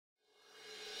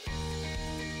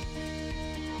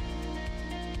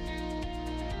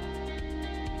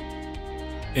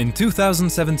In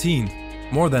 2017,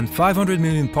 more than 500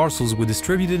 million parcels were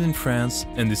distributed in France,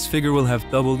 and this figure will have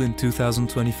doubled in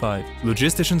 2025.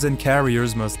 Logisticians and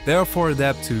carriers must therefore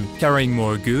adapt to carrying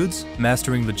more goods,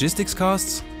 mastering logistics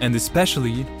costs, and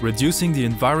especially reducing the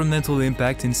environmental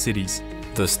impact in cities.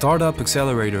 The startup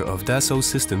accelerator of Dassault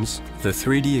Systèmes, the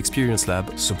 3D Experience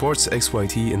Lab, supports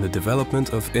XYT in the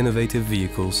development of innovative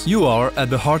vehicles. You are at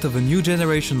the heart of a new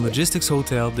generation logistics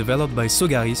hotel developed by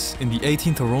SOGARIS in the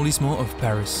 18th arrondissement of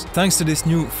Paris. Thanks to this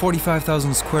new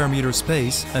 45,000 square meter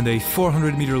space and a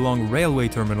 400 meter long railway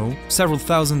terminal, several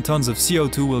thousand tons of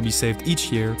CO2 will be saved each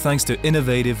year thanks to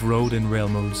innovative road and rail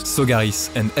modes.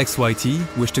 SOGARIS and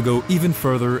XYT wish to go even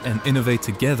further and innovate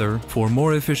together for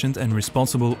more efficient and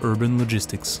responsible urban logistics.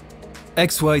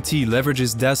 XYT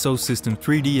leverages Dassault Systèmes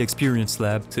 3D Experience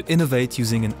Lab to innovate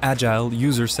using an agile,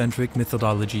 user-centric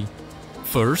methodology.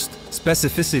 First,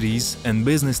 specificities and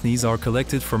business needs are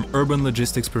collected from urban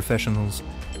logistics professionals.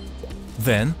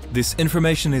 Then, this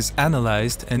information is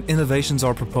analyzed and innovations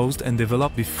are proposed and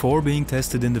developed before being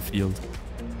tested in the field.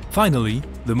 Finally,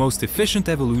 the most efficient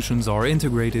evolutions are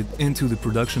integrated into the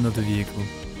production of the vehicle.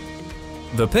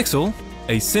 The Pixel,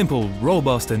 a simple,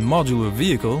 robust and modular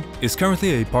vehicle, is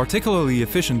currently a particularly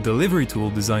efficient delivery tool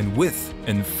designed with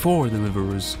and for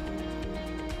deliverers.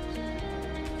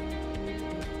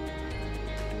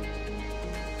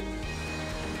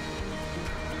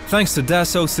 Thanks to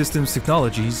Dassault Systèmes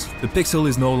technologies, the Pixel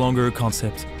is no longer a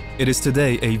concept. It is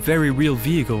today a very real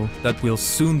vehicle that will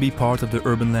soon be part of the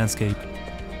urban landscape.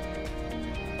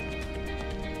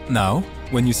 Now,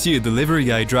 when you see a delivery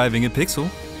guy driving a Pixel,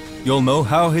 you'll know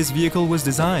how his vehicle was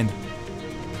designed.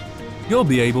 You'll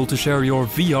be able to share your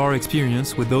VR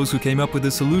experience with those who came up with the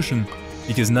solution,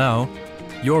 because now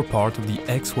you're part of the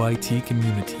XYT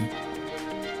community.